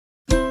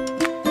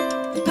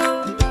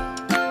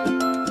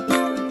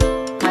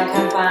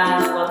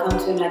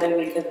to another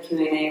week of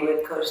Q&A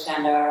with Coach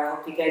Tandar. I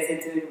hope you guys are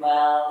doing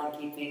well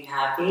and keeping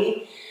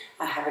happy.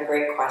 I have a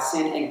great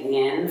question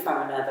again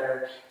from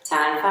another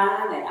Tan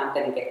fan, and I'm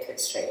going to get to it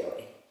straight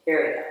away.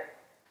 Here we go.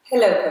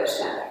 Hello, Coach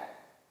Tandar.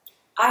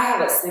 I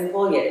have a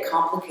simple yet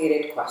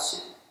complicated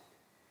question.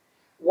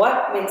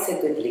 What makes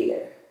a good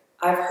leader?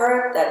 I've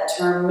heard that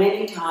term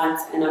many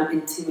times and I'm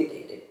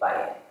intimidated by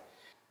it.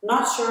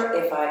 Not sure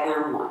if I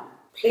am one.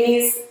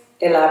 Please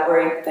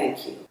elaborate.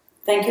 Thank you.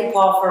 Thank you,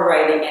 Paul, for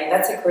writing it.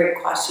 That's a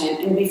great question.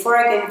 And before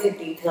I get into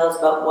details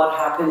about what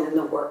happens in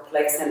the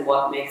workplace and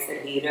what makes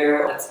a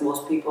leader, as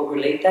most people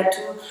relate that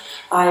to,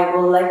 I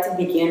would like to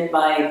begin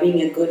by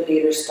being a good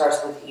leader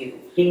starts with you.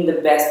 Being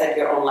the best at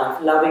your own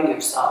life, loving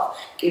yourself,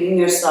 giving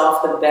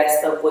yourself the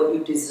best of what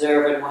you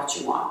deserve and what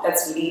you want.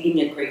 That's leading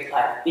a great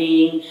life.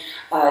 Being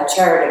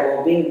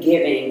charitable, being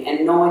giving,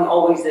 and knowing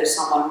always there's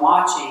someone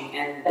watching.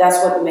 And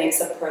that's what makes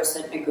a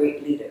person a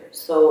great leader.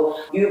 So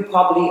you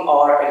probably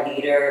are a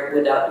leader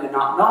without you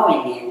not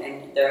knowing it.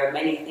 And there are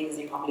many things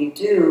you probably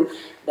do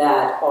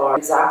that are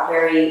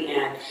exemplary,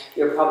 and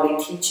you're probably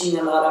teaching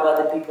a lot of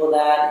other people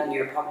that, and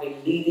you're probably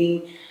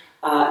leading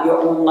your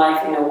own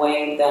life in a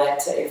way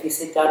that if you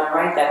sit down and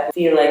write that,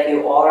 feel like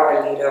you are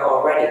a leader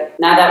already.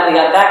 Now that we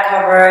got that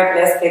covered,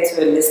 let's get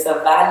to a list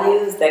of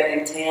values that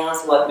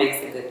entails what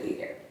makes a good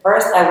leader.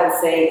 First, I would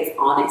say is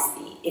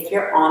honesty. If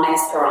you're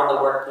honest around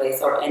the workplace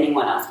or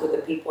anyone else, with the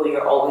people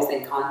you're always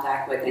in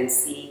contact with and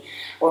see,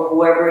 or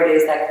whoever it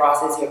is that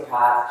crosses your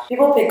path,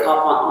 people pick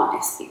up on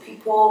honesty.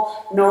 People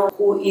know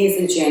who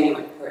is a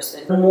genuine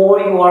person. The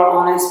more you are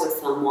honest with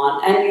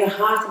someone, and you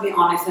have to be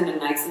honest in a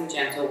nice and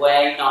gentle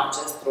way, not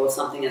just throw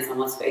something in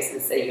someone's face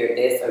and say you're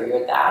this or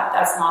you're that.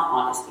 That's not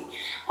honesty.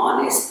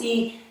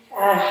 Honesty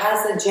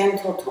has a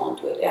gentle tone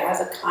to it. It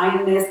has a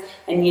kindness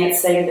and yet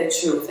saying the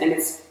truth, and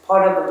it's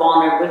part of the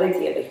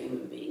vulnerability of a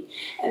human being.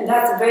 And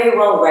that's very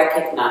well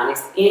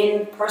recognized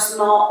in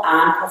personal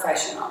and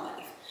professional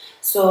life.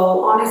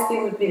 So honesty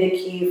would be the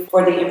key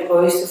for the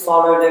employees to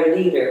follow their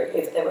leader.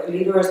 If the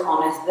leader is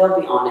honest, they'll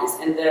be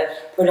honest, and the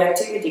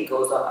productivity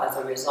goes up as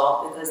a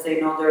result because they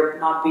know they're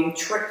not being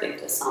tricked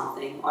into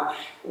something, or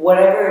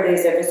whatever it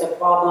is. If it's a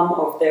problem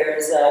or if there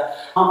is a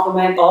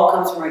compliment, all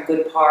comes from a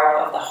good part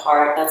of the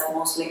heart that's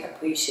mostly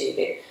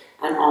appreciated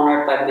and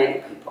honored by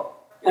many people.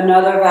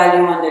 Another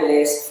value on the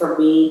list for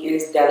me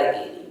is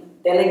delegating.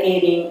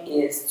 Delegating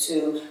is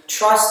to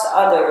trust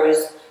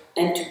others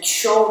and to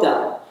show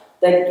them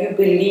that you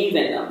believe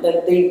in them,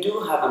 that they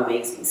do have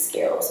amazing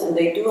skills and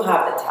they do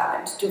have the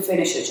talent to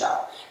finish a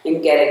job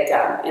and get it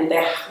done. And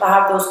they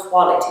have those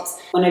qualities.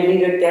 When a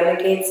leader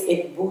delegates,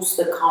 it boosts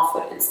the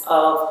confidence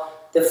of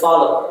the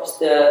followers,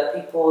 the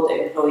people,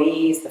 the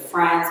employees, the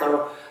friends,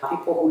 or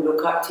people who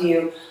look up to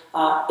you.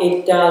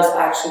 It does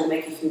actually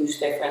make a huge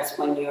difference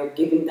when you're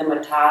giving them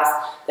a task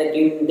that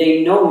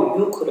they know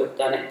you could have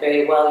done it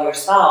very well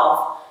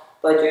yourself,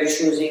 but you're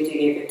choosing to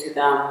give it to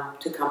them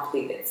to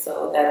complete it.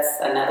 So that's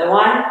another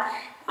one.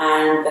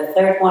 And the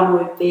third one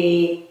would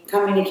be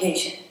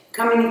communication.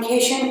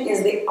 Communication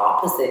is the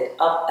opposite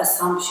of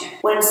assumption.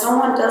 When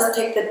someone does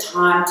take the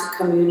time to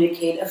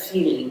communicate a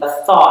feeling, a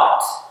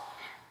thought,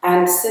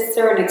 and sits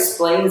there and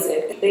explains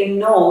it, they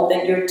know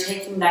that you're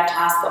taking that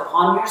task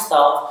upon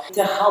yourself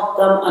to help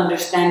them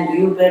understand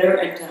you better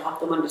and to help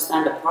them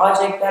understand the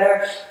project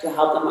better, to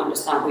help them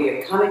understand where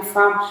you're coming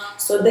from.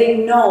 So they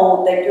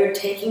know that you're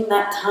taking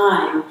that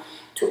time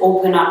to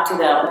open up to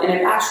them, and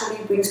it actually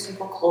brings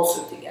people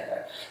closer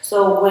together.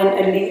 So when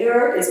a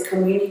leader is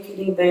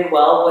communicating very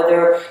well,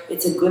 whether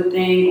it's a good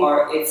thing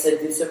or it's a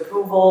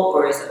disapproval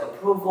or is it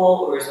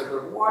approval or is it a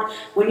reward,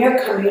 when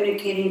you're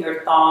communicating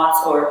your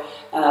thoughts or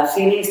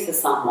feelings to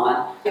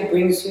someone, it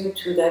brings you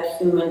to that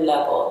human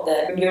level,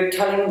 that you're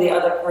telling the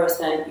other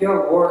person,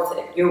 you're worth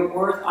it, you're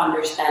worth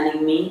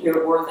understanding me,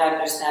 you're worth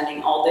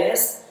understanding all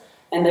this,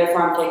 and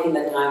therefore I'm taking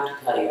the time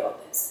to tell you all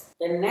this.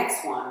 The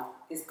next one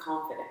is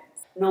confidence.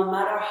 No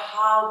matter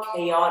how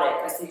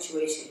chaotic a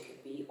situation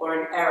could be, or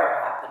an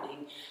error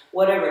happening,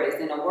 whatever it is,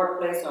 in a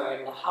workplace or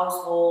in the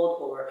household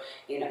or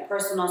in a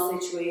personal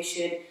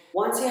situation,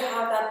 once you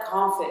have that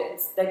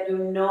confidence that you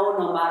know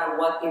no matter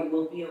what it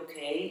will be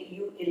okay,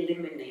 you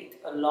eliminate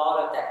a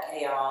lot of that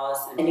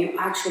chaos and you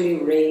actually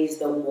raise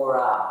the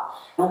morale.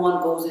 No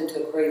one goes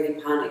into a crazy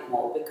panic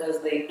mode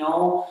because they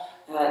know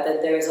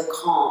that there's a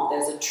calm,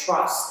 there's a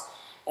trust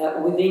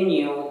within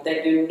you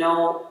that you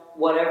know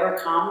whatever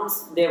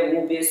comes, there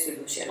will be a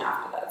solution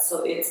after that.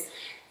 So it's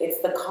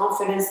the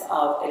confidence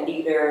of a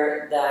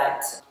leader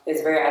that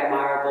is very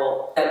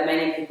admirable, that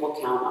many people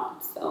count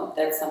on. So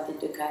that's something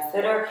to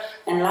consider.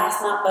 And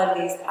last but not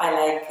least, I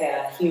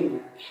like humor.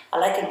 I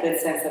like a good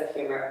sense of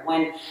humor.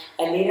 When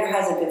a leader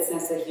has a good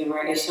sense of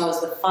humor, it shows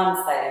the fun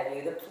side of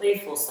you, the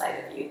playful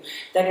side of you,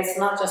 that it's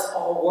not just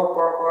all work,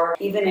 work, work.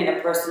 Even in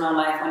a personal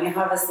life, when you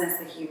have a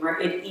sense of humor,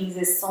 it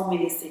eases so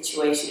many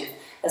situations.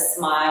 A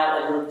smile,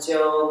 a little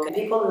joke.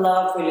 People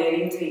love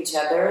relating to each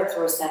other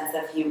through a sense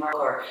of humor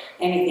or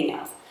anything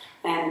else.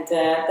 And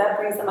that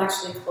brings them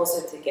actually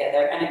closer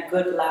together. And a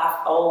good laugh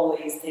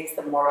always takes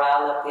the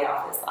morale of the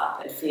office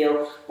up and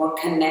feel more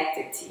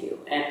connected to you.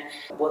 And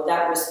with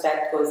that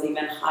respect goes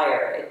even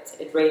higher.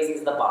 It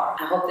raises the bar.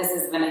 I hope this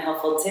has been a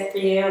helpful tip for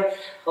you.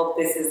 Hope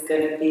this is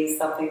going to be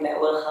something that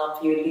will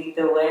help you lead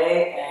the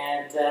way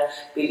and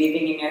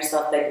believing in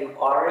yourself that you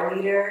are a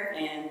leader.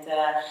 And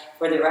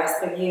for the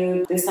rest of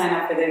you, do sign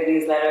up for the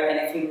newsletter. And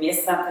if you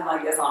miss something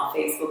like this on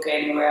Facebook or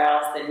anywhere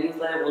else, the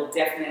newsletter will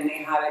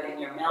definitely have it in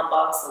your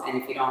mailbox.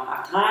 And if you don't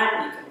have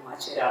time, you can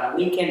watch it on a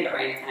weekend or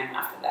anytime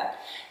after that.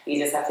 You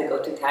just have to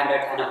go to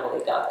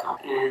tandartanavoli.com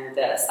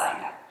and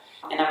sign up.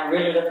 And I'm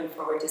really looking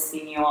forward to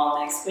seeing you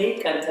all next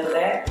week. Until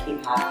then,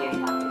 keep happy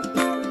and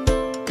happy.